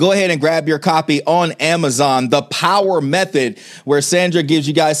with, go ahead and grab your copy on Amazon, The Power Method, where Sandra gives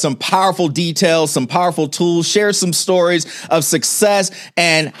you guys some powerful details, some powerful tools, shares some stories of success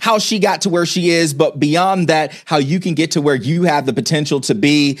and how she got to where she is. But beyond that, how you can get to where you have the potential to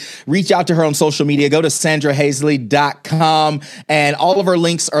be. Reach out to her on social media. Go to sandrahazley.com and all of her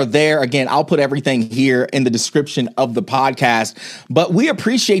links are there. Again, I'll put everything here in the description of the podcast. But we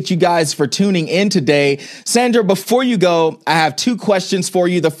appreciate you guys for tuning in today. Sandra, before you go, I have 2 questions for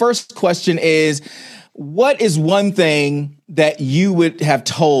you. The first question is, what is one thing that you would have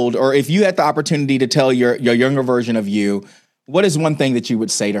told, or if you had the opportunity to tell your younger version of you, what is one thing that you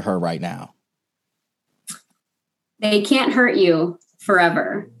would say to her right now? They can't hurt you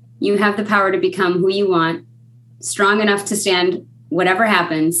forever. You have the power to become who you want, strong enough to stand whatever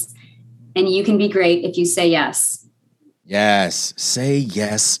happens, and you can be great if you say yes. Yes. Say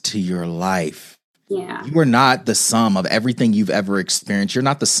yes to your life. Yeah. You are not the sum of everything you've ever experienced. You're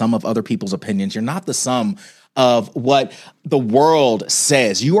not the sum of other people's opinions. You're not the sum of what the world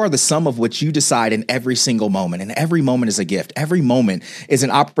says. You are the sum of what you decide in every single moment. And every moment is a gift. Every moment is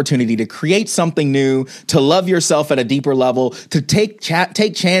an opportunity to create something new, to love yourself at a deeper level, to take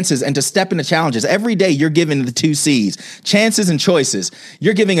chances and to step into challenges. Every day you're given the 2 C's, chances and choices.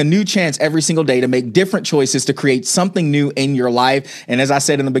 You're giving a new chance every single day to make different choices to create something new in your life. And as I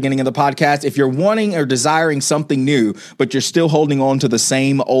said in the beginning of the podcast, if you're wanting or desiring something new, but you're still holding on to the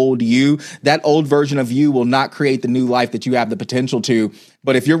same old you, that old version of you will not create the new life that you have the potential to.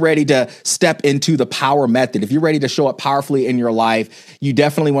 But if you're ready to step into the Power Method, if you're ready to show up powerfully in your life, you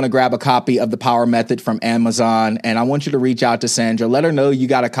definitely want to grab a copy of the Power Method from Amazon. And I want you to reach out to Sandra. Let her know you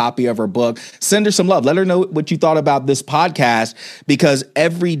got a copy of her book. Send her some love. Let her know what you thought about this podcast, because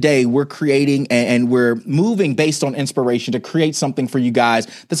every day we're creating and we're moving based on inspiration to create something for you guys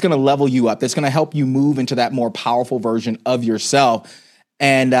that's going to level you up, that's going to help you move into that more powerful version of yourself.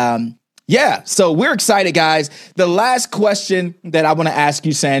 And yeah, so we're excited, guys. The last question that I want to ask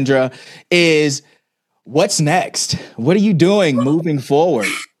you, Sandra, is what's next? What are you doing moving forward?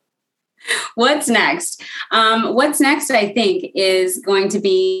 What's next? What's next, I think, is going to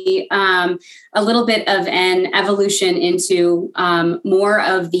be a little bit of an evolution into more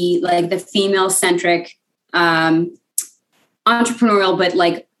of the female-centric entrepreneurial, but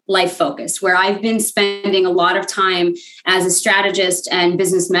life focused, where I've been spending a lot of time as a strategist and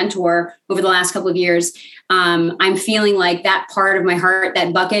business mentor over the last couple of years. I'm feeling like that part of my heart,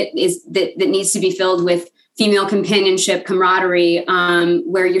 that bucket is that needs to be filled with female companionship, camaraderie,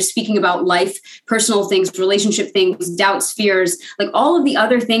 where you're speaking about life, personal things, relationship things, doubts, fears, like all of the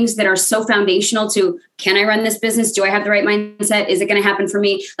other things that are so foundational to, can I run this business? Do I have the right mindset? Is it going to happen for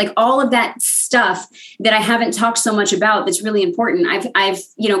me? Like all of that stuff that I haven't talked so much about that's really important. I've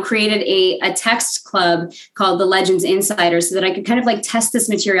created a text club called the Legends Insider so that I could kind of test this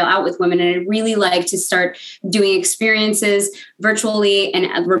material out with women. And I'd really like to start doing experiences virtually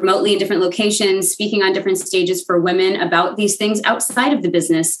and remotely in different locations, speaking on different stages for women about these things outside of the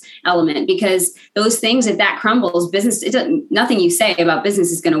business element, because those things, if that crumbles, nothing you say about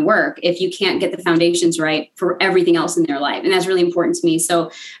business is going to work if you can't get the foundations right for everything else in their life. And that's really important to me. So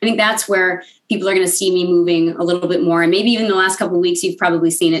I think that's where people are going to see me moving a little bit more. And maybe even the last couple of weeks, you've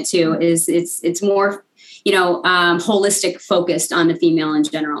probably seen it too, is it's more, holistic focused on the female in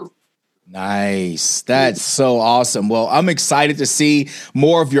general. Nice. That's so awesome. Well, I'm excited to see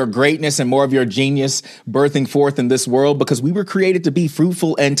more of your greatness and more of your genius birthing forth in this world, because we were created to be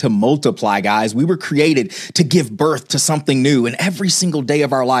fruitful and to multiply, guys. We were created to give birth to something new, and every single day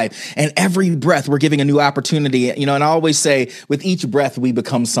of our life and every breath, we're giving a new opportunity. And I always say, with each breath, we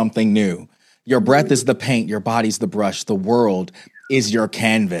become something new. Your breath is the paint. Your body's the brush. The world is your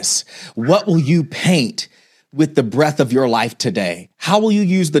canvas. What will you paint with the breath of your life today? How will you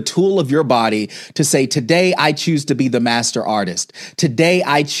use the tool of your body to say, today I choose to be the master artist. Today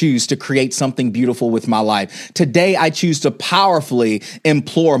I choose to create something beautiful with my life. Today I choose to powerfully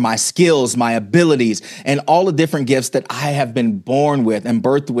implore my skills, my abilities, and all the different gifts that I have been born with and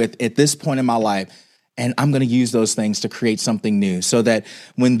birthed with at this point in my life. And I'm going to use those things to create something new, so that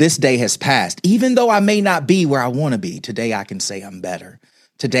when this day has passed, even though I may not be where I want to be, today I can say I'm better.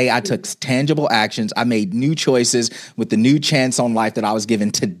 Today, I took tangible actions. I made new choices with the new chance on life that I was given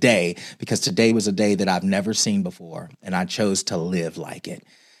today, because today was a day that I've never seen before, and I chose to live like it.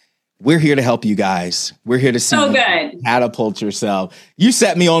 We're here to help you guys. We're here to see you catapult yourself. You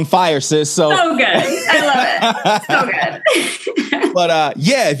set me on fire, sis. So good. I love it. So good. But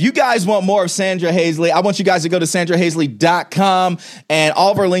if you guys want more of Sandra Hazley, I want you guys to go to sandrahazley.com, and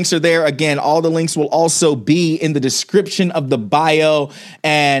all of our links are there. Again, all the links will also be in the description of the bio.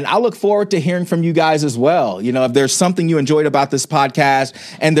 And I look forward to hearing from you guys as well. If there's something you enjoyed about this podcast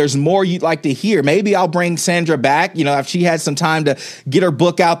and there's more you'd like to hear, maybe I'll bring Sandra back. If she had some time to get her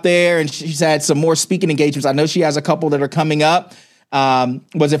book out there, and she's had some more speaking engagements. I know she has a couple that are coming up.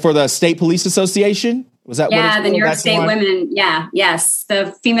 Was it for the State Police Association? Was that the New York State Women? Yes.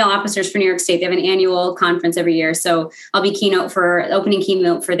 The female officers for New York State. They have an annual conference every year. So I'll be opening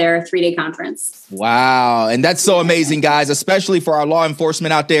keynote for their 3-day conference. Wow. And that's so amazing, guys, especially for our law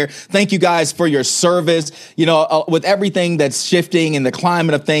enforcement out there. Thank you guys for your service. With everything that's shifting in the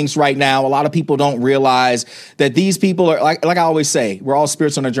climate of things right now, a lot of people don't realize that these people are, like I always say, we're all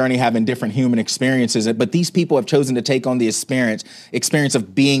spirits on a journey having different human experiences. But these people have chosen to take on the experience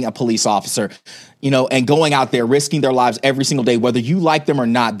of being a police officer, and going out there, risking their lives every single day, whether you like them or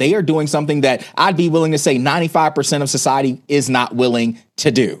not. They are doing something that I'd be willing to say 95% of society is not willing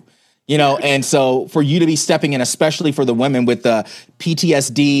to do. And so for you to be stepping in, especially for the women with the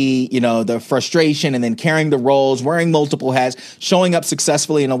PTSD, the frustration, and then carrying the roles, wearing multiple hats, showing up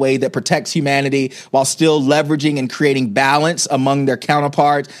successfully in a way that protects humanity while still leveraging and creating balance among their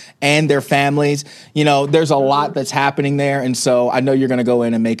counterparts and their families. There's a lot that's happening there. And so I know you're going to go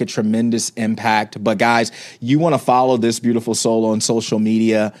in and make a tremendous impact. But guys, you want to follow this beautiful soul on social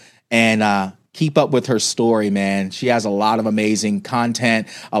media and, keep up with her story, man. She has a lot of amazing content,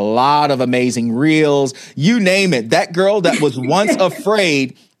 a lot of amazing reels, you name it. That girl that was once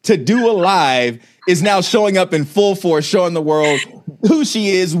afraid to do a live is now showing up in full force, showing the world who she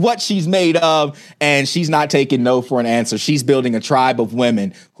is, what she's made of, and she's not taking no for an answer. She's building a tribe of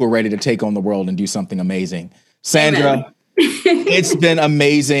women who are ready to take on the world and do something amazing. Sandra, it's been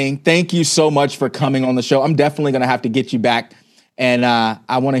amazing. Thank you so much for coming on the show. I'm definitely going to have to get you back. And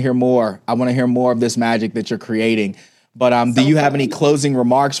I want to hear more. I want to hear more of this magic that you're creating. But do you have any closing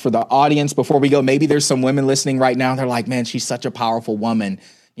remarks for the audience before we go? Maybe there's some women listening right now. They're like, man, she's such a powerful woman.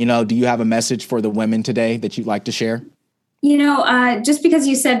 Do you have a message for the women today that you'd like to share? Just because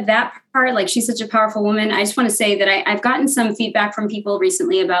you said that part, like she's such a powerful woman, I just want to say that I've gotten some feedback from people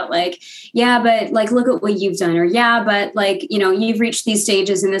recently about like, yeah, but like, look at what you've done, or yeah, but like, you've reached these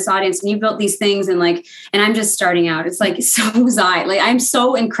stages in this audience and you built these things and I'm just starting out. It's like, so was I. Like, I'm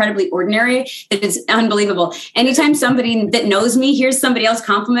so incredibly ordinary that it's unbelievable. Anytime somebody that knows me hears somebody else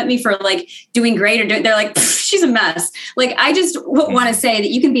compliment me for like doing great they're like, she's a mess. Like, I just want to say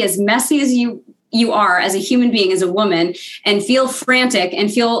that you can be as messy as you are as a human being, as a woman, and feel frantic and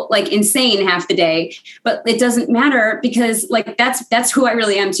feel like insane half the day, but it doesn't matter because like that's who I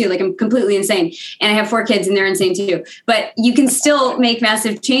really am too. Like, I'm completely insane, and I have 4 kids and they're insane too. But you can still make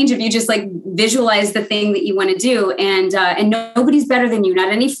massive change if you just like visualize the thing that you want to do, and nobody's better than you.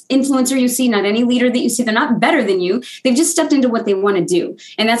 Not any influencer you see, not any leader that you see. They're not better than you. They've just stepped into what they want to do,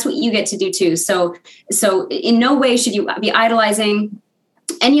 and that's what you get to do too. So in no way should you be idolizing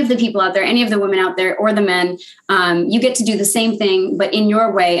any of the people out there, any of the women out there, or the men. You get to do the same thing, but in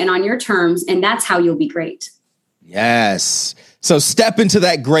your way and on your terms. And that's how you'll be great. Yes. So step into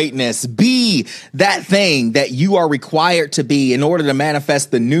that greatness. Be that thing that you are required to be in order to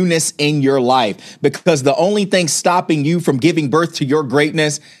manifest the newness in your life. Because the only thing stopping you from giving birth to your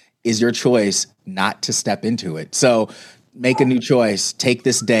greatness is your choice not to step into it. So make a new choice. Take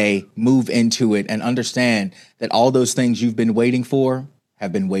this day, move into it, and understand that all those things you've been waiting for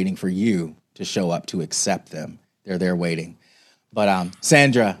have been waiting for you to show up to accept them. They're there waiting. But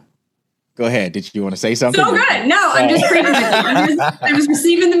Sandra, go ahead. Did you want to say something? So good. No, I'm just agreeing with you. I'm just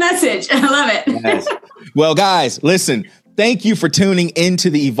receiving the message. I love it. Yes. Well, guys, listen. Thank you for tuning into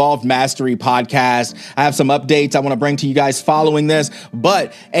the Evolved Mastery podcast. I have some updates I want to bring to you guys following this.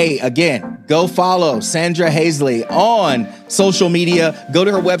 But hey, again, go follow Sandra Hazley on social media. Go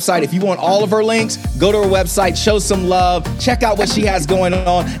to her website. If you want all of her links, go to her website, show some love, check out what she has going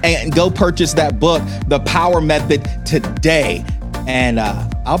on, and go purchase that book, The Power Method, today. And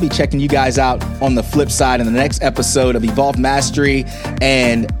I'll be checking you guys out on the flip side in the next episode of Evolved Mastery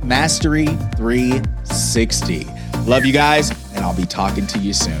and Mastery 360. Love you guys, and I'll be talking to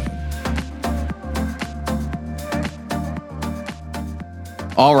you soon.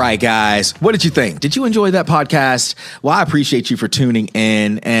 All right, guys, what did you think? Did you enjoy that podcast? Well, I appreciate you for tuning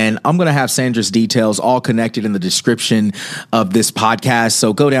in, and I'm going to have Sandra's details all connected in the description of this podcast.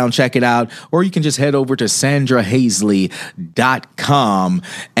 So go down, check it out, or you can just head over to sandrahazley.com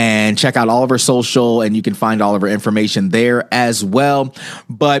and check out all of her social, and you can find all of her information there as well.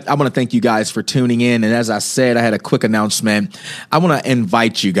 But I want to thank you guys for tuning in. And as I said, I had a quick announcement. I want to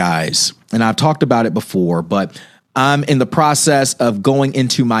invite you guys, and I've talked about it before, but I'm in the process of going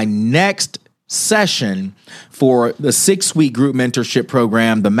into my next session for the 6-week group mentorship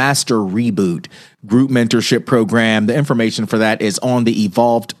program, the Master Reboot group mentorship program. The information for that is on the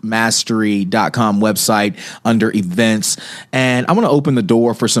evolvedmastery.com website under events. And I want to open the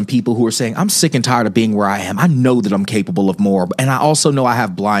door for some people who are saying, I'm sick and tired of being where I am. I know that I'm capable of more. And I also know I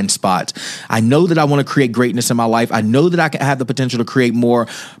have blind spots. I know that I want to create greatness in my life. I know that I can have the potential to create more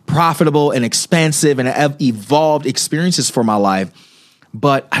profitable and expansive and evolved experiences for my life.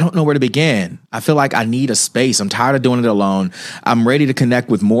 But I don't know where to begin. I feel like I need a space. I'm tired of doing it alone. I'm ready to connect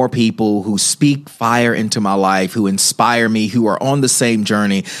with more people who speak fire into my life, who inspire me, who are on the same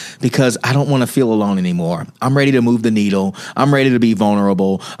journey, because I don't want to feel alone anymore. I'm ready to move the needle. I'm ready to be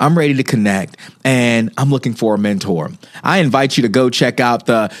vulnerable. I'm ready to connect, and I'm looking for a mentor. I invite you to go check out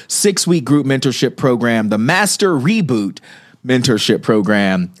the 6-week group mentorship program, the Master Reboot mentorship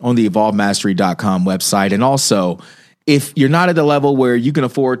program on the evolvedmastery.com website. And also, if you're not at the level where you can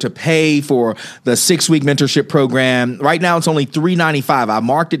afford to pay for the 6-week mentorship program, right now it's only $395. I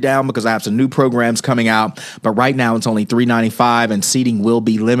marked it down because I have some new programs coming out, but right now it's only $395 and seating will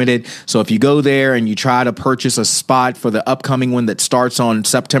be limited. So if you go there and you try to purchase a spot for the upcoming one that starts on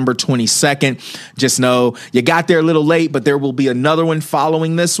September 22nd, just know you got there a little late, but there will be another one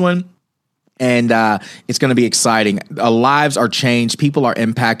following this one. And it's going to be exciting. Lives are changed. People are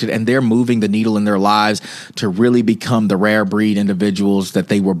impacted, and they're moving the needle in their lives to really become the rare breed individuals that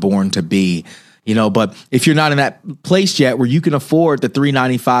they were born to be. But if you're not in that place yet where you can afford the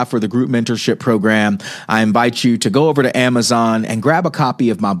 $395 for the group mentorship program, I invite you to go over to Amazon and grab a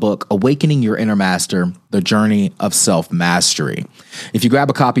copy of my book, Awakening Your Inner Master, The Journey of Self-Mastery. If you grab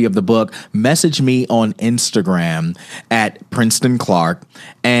a copy of the book, message me on Instagram at Princeton Clark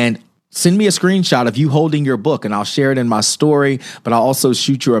and send me a screenshot of you holding your book, and I'll share it in my story, but I'll also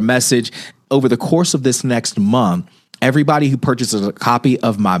shoot you a message. Over the course of this next month, everybody who purchases a copy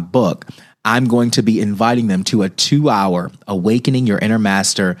of my book, I'm going to be inviting them to a 2-hour Awakening Your Inner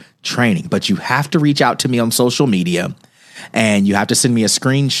Master training. But you have to reach out to me on social media, and you have to send me a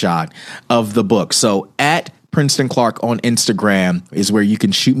screenshot of the book. So at Princeton Clark on Instagram is where you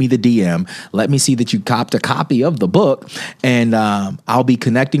can shoot me the DM. Let me see that you copped a copy of the book, and I'll be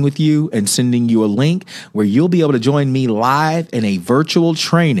connecting with you and sending you a link where you'll be able to join me live in a virtual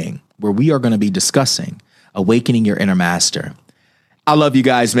training where we are going to be discussing Awakening Your Inner Master. I love you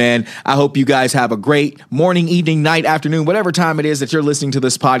guys, man. I hope you guys have a great morning, evening, night, afternoon, whatever time it is that you're listening to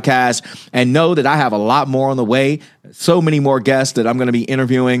this podcast, and know that I have a lot more on the way. So many more guests that I'm going to be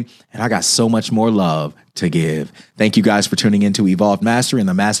interviewing, and I got so much more love to give. Thank you guys for tuning into Evolved Mastery and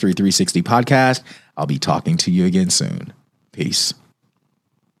the Mastery 360 podcast. I'll be talking to you again soon. Peace.